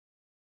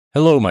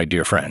Hello, my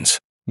dear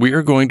friends. We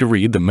are going to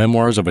read the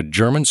memoirs of a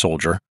German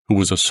soldier who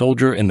was a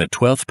soldier in the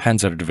 12th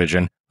Panzer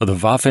Division of the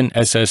Waffen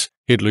SS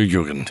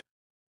Hitlerjugend.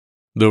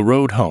 The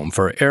road home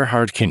for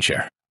Erhard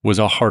Kinscher was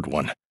a hard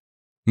one.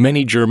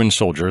 Many German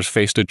soldiers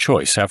faced a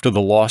choice after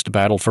the lost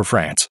battle for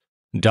France: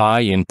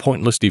 die in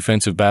pointless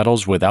defensive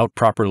battles without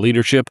proper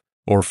leadership,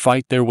 or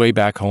fight their way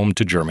back home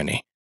to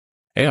Germany.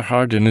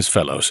 Erhard and his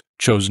fellows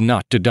chose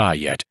not to die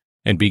yet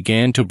and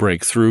began to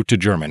break through to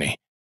Germany.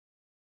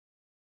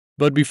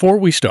 But before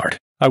we start,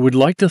 I would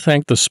like to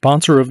thank the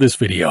sponsor of this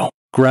video,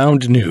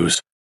 Ground News.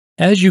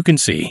 As you can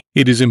see,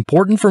 it is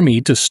important for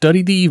me to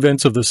study the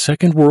events of the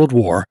Second World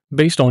War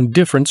based on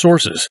different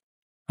sources.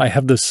 I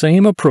have the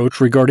same approach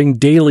regarding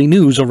daily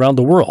news around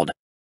the world.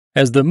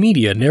 As the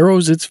media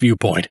narrows its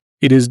viewpoint,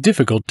 it is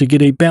difficult to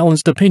get a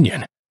balanced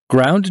opinion.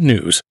 Ground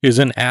News is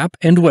an app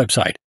and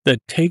website that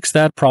takes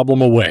that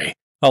problem away,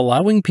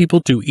 allowing people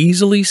to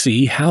easily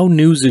see how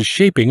news is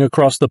shaping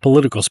across the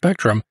political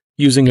spectrum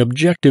using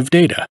objective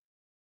data.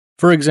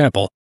 For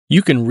example,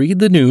 you can read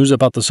the news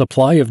about the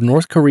supply of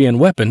North Korean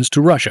weapons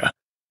to Russia,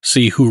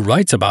 see who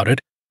writes about it,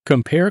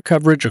 compare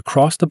coverage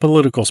across the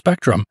political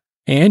spectrum,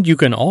 and you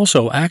can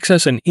also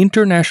access an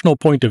international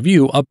point of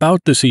view about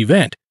this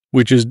event,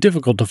 which is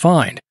difficult to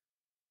find.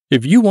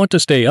 If you want to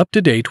stay up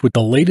to date with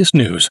the latest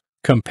news,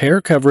 compare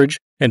coverage,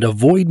 and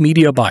avoid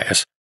media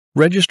bias,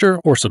 register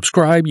or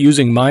subscribe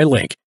using my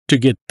link to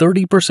get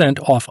 30%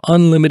 off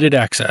unlimited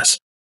access.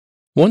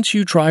 Once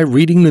you try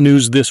reading the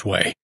news this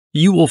way,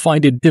 you will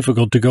find it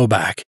difficult to go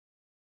back.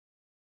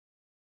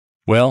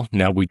 Well,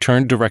 now we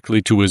turn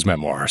directly to his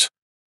memoirs.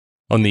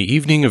 On the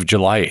evening of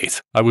July 8th,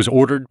 I was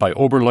ordered by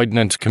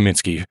Oberleutnant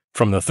Kaminsky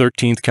from the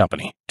 13th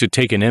Company to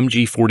take an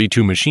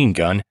MG-42 machine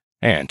gun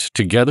and,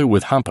 together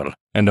with Hampel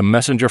and a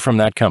messenger from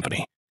that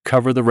company,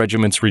 cover the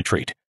regiment's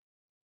retreat.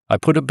 I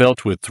put a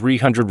belt with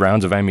 300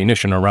 rounds of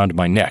ammunition around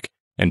my neck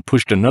and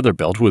pushed another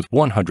belt with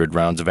 100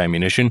 rounds of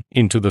ammunition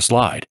into the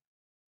slide.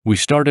 We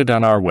started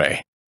on our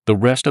way, the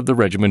rest of the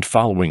regiment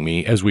following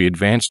me as we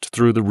advanced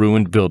through the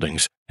ruined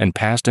buildings and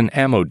past an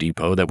ammo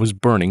depot that was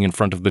burning in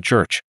front of the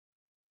church.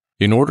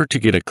 In order to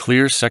get a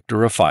clear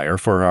sector of fire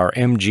for our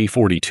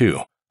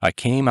MG-42, I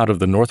came out of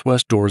the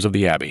northwest doors of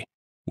the abbey,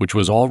 which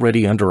was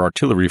already under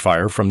artillery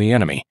fire from the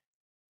enemy.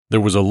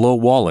 There was a low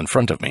wall in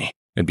front of me,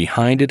 and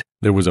behind it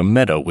there was a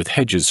meadow with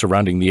hedges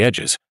surrounding the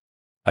edges.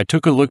 I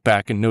took a look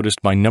back and noticed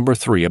my number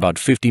 3 about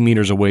 50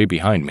 meters away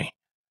behind me.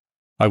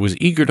 I was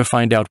eager to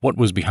find out what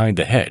was behind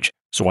the hedge,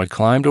 so I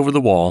climbed over the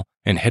wall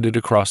and headed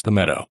across the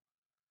meadow.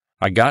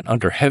 I got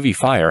under heavy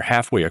fire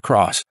halfway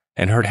across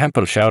and heard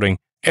Hempel shouting,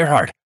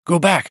 "Erhard, go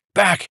back,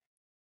 back!"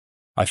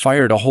 I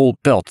fired a whole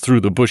belt through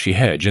the bushy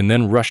hedge and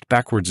then rushed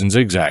backwards in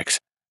zigzags,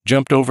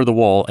 jumped over the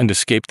wall and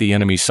escaped the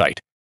enemy's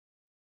sight.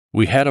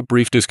 We had a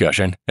brief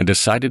discussion and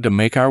decided to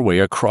make our way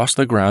across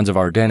the grounds of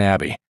Ardennes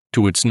Abbey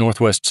to its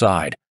northwest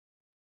side.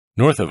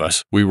 North of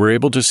us, we were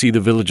able to see the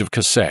village of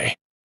Cassay.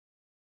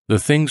 The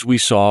things we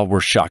saw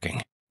were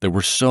shocking. There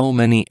were so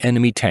many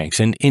enemy tanks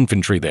and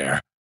infantry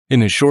there.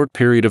 In a short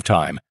period of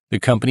time, the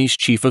company's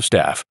chief of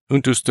staff,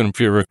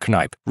 Untersturmführer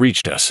Kneip,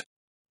 reached us.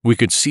 We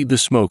could see the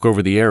smoke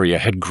over the area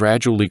had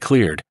gradually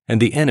cleared,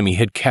 and the enemy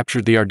had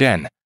captured the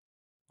Ardennes.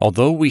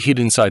 Although we hid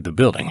inside the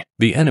building,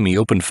 the enemy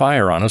opened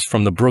fire on us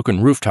from the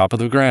broken rooftop of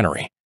the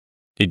granary.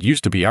 It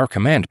used to be our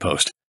command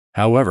post.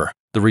 However,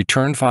 the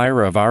return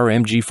fire of our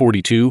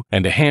MG-42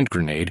 and a hand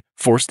grenade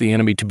forced the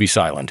enemy to be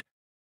silent.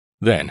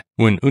 Then,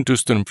 when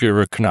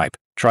Untersturmführer Kneip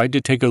tried to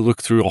take a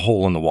look through a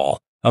hole in the wall,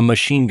 a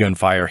machine gun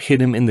fire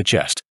hit him in the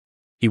chest.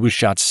 He was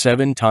shot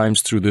 7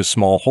 times through this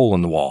small hole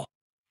in the wall.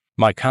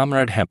 My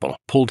comrade Hempel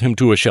pulled him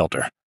to a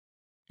shelter.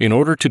 In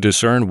order to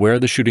discern where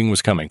the shooting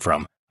was coming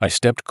from, I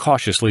stepped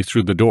cautiously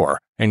through the door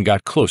and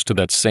got close to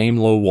that same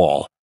low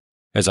wall.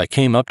 As I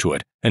came up to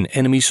it, an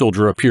enemy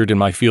soldier appeared in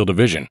my field of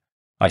vision.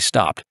 I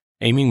stopped,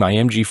 aiming my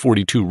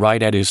MG-42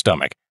 right at his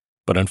stomach,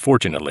 but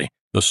unfortunately,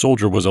 the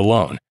soldier was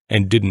alone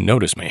and didn't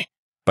notice me.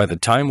 By the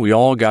time we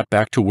all got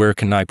back to where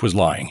Kneip was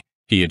lying,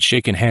 he had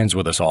shaken hands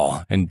with us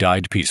all and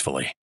died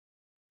peacefully.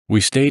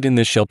 We stayed in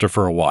this shelter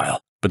for a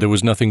while, but there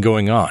was nothing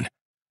going on.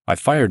 I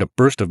fired a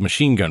burst of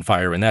machine gun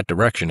fire in that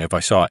direction if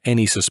I saw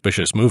any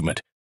suspicious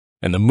movement,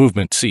 and the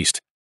movement ceased.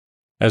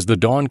 As the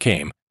dawn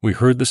came, we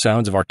heard the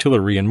sounds of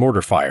artillery and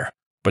mortar fire,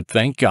 but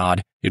thank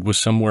God it was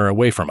somewhere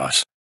away from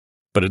us.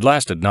 But it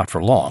lasted not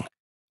for long.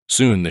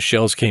 Soon the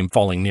shells came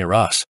falling near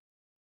us.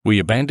 We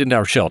abandoned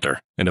our shelter,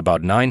 and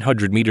about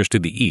 900 meters to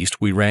the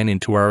east we ran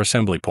into our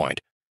assembly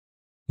point.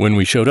 When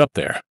we showed up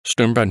there,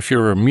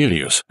 Sturmbannführer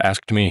Milius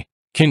asked me,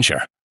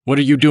 "Kinscher, what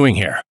are you doing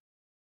here?"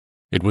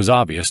 It was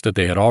obvious that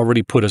they had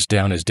already put us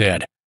down as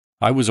dead.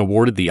 I was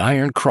awarded the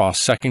Iron Cross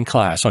Second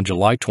Class on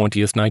July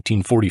 20th,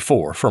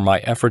 1944 for my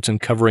efforts in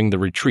covering the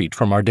retreat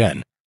from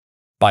Ardennes.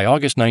 By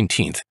August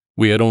 19th,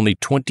 we had only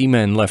 20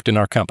 men left in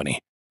our company,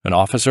 an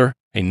officer,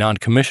 a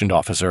non-commissioned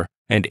officer,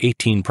 and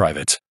 18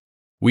 privates.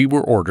 We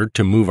were ordered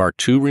to move our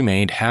 2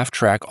 remained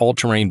half-track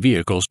all-terrain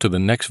vehicles to the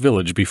next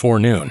village before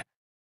noon.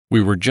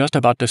 We were just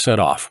about to set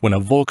off when a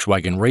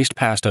Volkswagen raced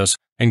past us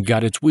and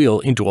got its wheel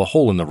into a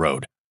hole in the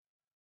road.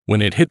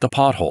 When it hit the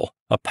pothole,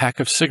 a pack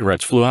of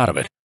cigarettes flew out of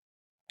it.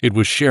 It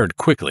was shared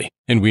quickly,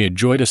 and we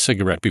enjoyed a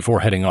cigarette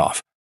before heading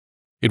off.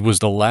 It was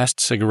the last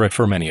cigarette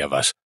for many of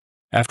us.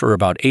 After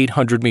about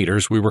 800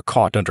 meters, we were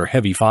caught under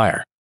heavy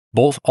fire.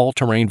 Both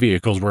all-terrain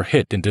vehicles were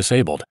hit and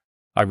disabled.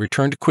 I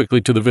returned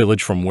quickly to the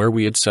village from where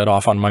we had set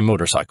off on my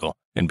motorcycle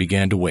and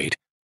began to wait.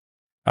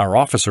 Our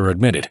officer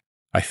admitted,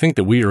 "I think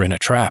that we are in a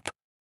trap."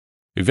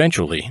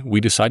 Eventually, we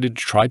decided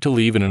to try to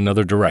leave in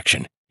another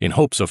direction, in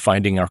hopes of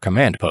finding our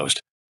command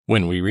post.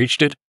 When we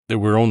reached it, there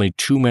were only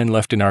 2 men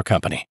left in our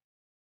company.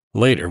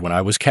 Later, when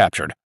I was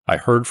captured, I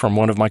heard from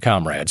one of my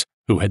comrades,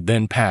 who had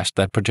then passed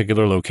that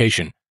particular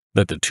location,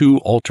 that the 2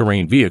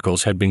 all-terrain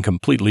vehicles had been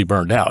completely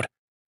burned out.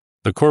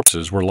 The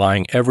corpses were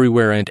lying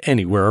everywhere and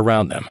anywhere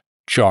around them,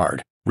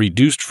 charred,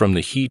 reduced from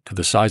the heat to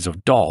the size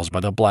of dolls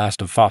by the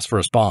blast of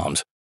phosphorus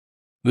bombs.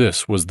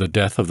 This was the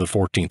death of the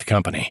 14th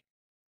Company.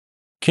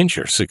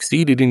 Kinscher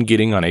succeeded in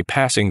getting on a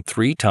passing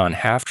 3-ton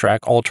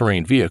half-track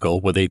all-terrain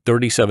vehicle with a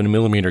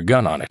 37mm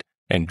gun on it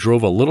and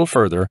drove a little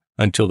further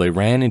until they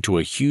ran into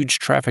a huge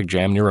traffic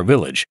jam near a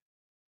village.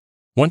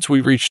 Once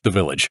we reached the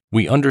village,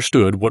 we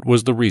understood what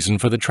was the reason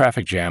for the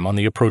traffic jam on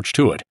the approach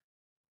to it.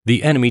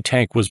 The enemy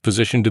tank was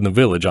positioned in the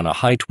village on a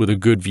height with a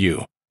good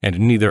view, and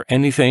neither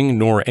anything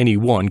nor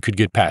anyone could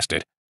get past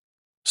it.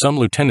 Some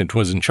lieutenant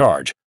was in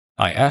charge.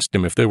 I asked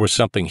him if there was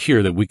something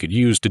here that we could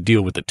use to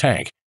deal with the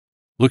tank.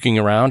 Looking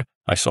around,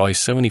 I saw a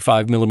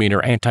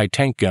 75mm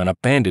anti-tank gun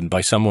abandoned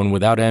by someone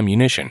without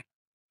ammunition.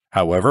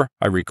 However,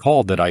 I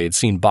recalled that I had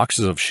seen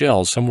boxes of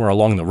shells somewhere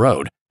along the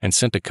road and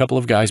sent a couple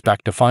of guys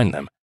back to find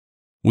them.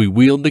 We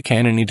wheeled the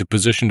cannon into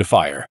position to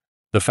fire.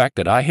 The fact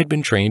that I had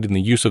been trained in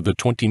the use of the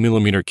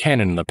 20mm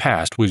cannon in the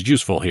past was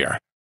useful here,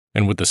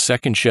 and with the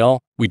second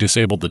shell, we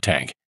disabled the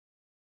tank.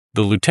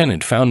 The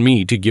lieutenant found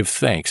me to give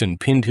thanks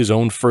and pinned his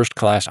own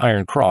first-class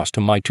Iron Cross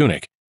to my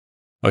tunic.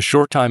 A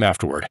short time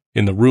afterward,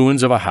 in the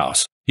ruins of a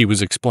house, he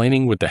was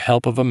explaining with the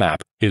help of a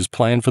map his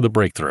plan for the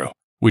breakthrough,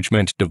 which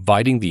meant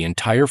dividing the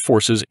entire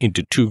forces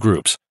into 2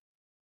 groups.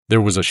 There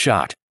was a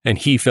shot, and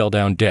he fell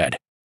down dead.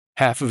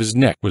 Half of his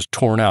neck was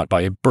torn out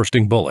by a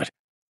bursting bullet.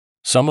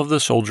 Some of the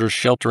soldiers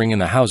sheltering in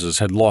the houses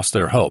had lost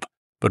their hope,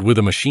 but with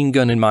a machine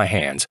gun in my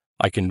hands,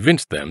 I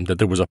convinced them that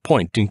there was a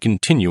point in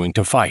continuing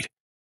to fight.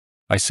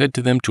 I said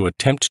to them to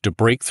attempt to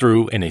break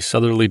through in a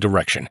southerly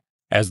direction,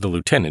 as the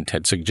lieutenant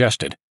had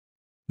suggested.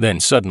 Then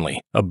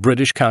suddenly, a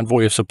British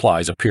convoy of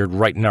supplies appeared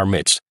right in our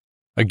midst.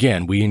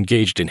 Again, we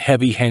engaged in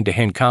heavy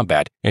hand-to-hand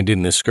combat, and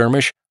in this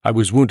skirmish, I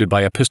was wounded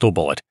by a pistol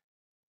bullet.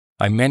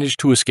 I managed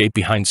to escape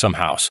behind some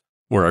house,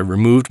 where I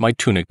removed my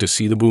tunic to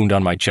see the wound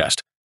on my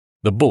chest.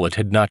 The bullet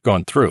had not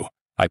gone through.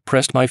 I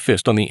pressed my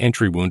fist on the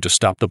entry wound to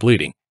stop the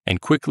bleeding, and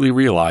quickly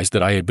realized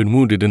that I had been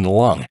wounded in the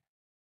lung.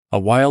 A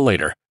while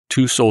later,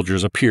 2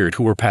 soldiers appeared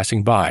who were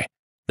passing by.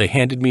 They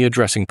handed me a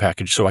dressing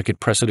package so I could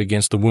press it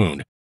against the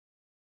wound.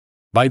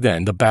 By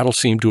then, the battle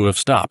seemed to have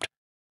stopped.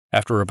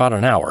 After about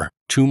an hour,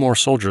 2 more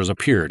soldiers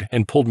appeared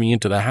and pulled me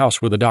into the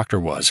house where the doctor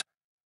was.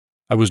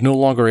 I was no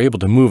longer able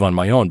to move on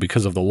my own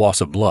because of the loss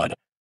of blood.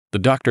 The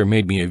doctor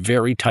made me a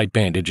very tight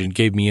bandage and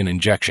gave me an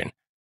injection.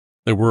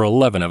 There were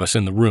 11 of us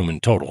in the room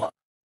in total.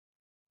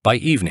 By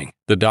evening,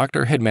 the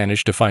doctor had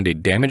managed to find a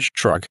damaged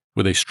truck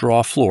with a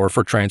straw floor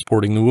for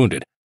transporting the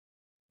wounded.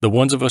 The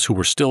ones of us who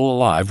were still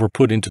alive were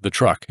put into the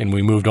truck and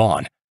we moved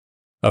on.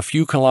 A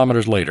few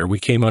kilometers later, we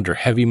came under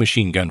heavy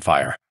machine gun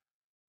fire.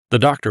 The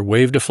doctor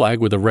waved a flag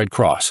with a red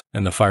cross,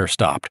 and the fire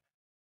stopped.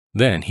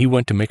 Then he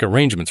went to make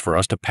arrangements for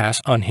us to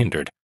pass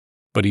unhindered,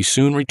 but he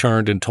soon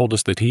returned and told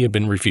us that he had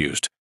been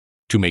refused.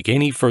 To make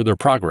any further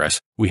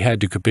progress, we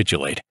had to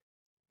capitulate.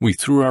 We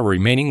threw our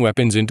remaining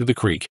weapons into the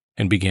creek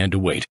and began to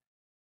wait.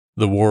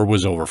 The war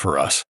was over for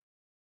us.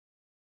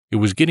 It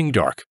was getting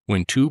dark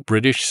when 2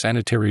 British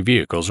sanitary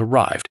vehicles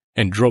arrived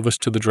and drove us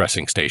to the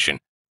dressing station,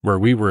 where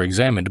we were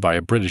examined by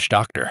a British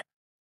doctor.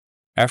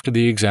 After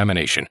the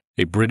examination,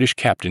 a British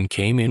captain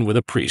came in with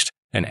a priest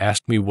and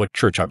asked me what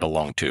church I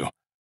belonged to.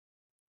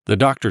 The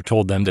doctor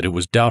told them that it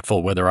was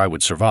doubtful whether I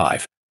would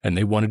survive, and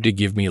they wanted to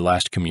give me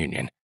last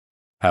communion.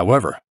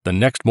 However, the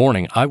next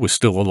morning I was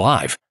still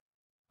alive.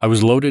 I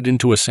was loaded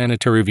into a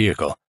sanitary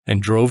vehicle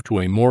and drove to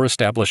a more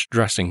established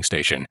dressing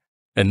station,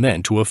 and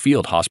then to a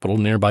field hospital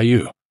near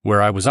Bayeux,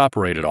 where I was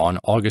operated on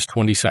August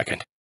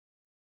 22nd.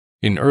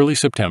 In early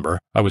September,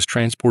 I was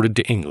transported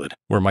to England,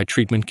 where my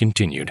treatment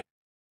continued.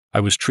 I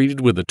was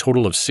treated with a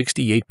total of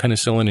 68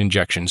 penicillin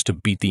injections to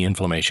beat the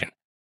inflammation.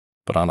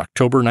 But on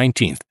October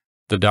 19th,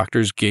 the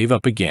doctors gave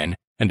up again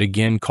and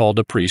again called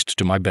a priest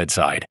to my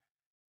bedside.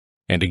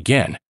 And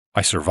again,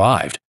 I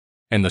survived,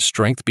 and the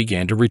strength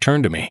began to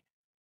return to me.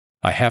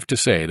 I have to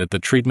say that the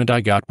treatment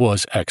I got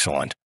was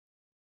excellent.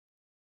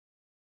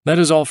 That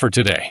is all for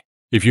today.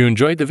 If you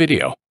enjoyed the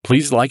video,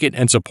 please like it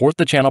and support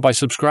the channel by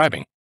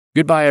subscribing.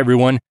 Goodbye,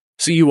 everyone.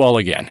 See you all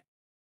again.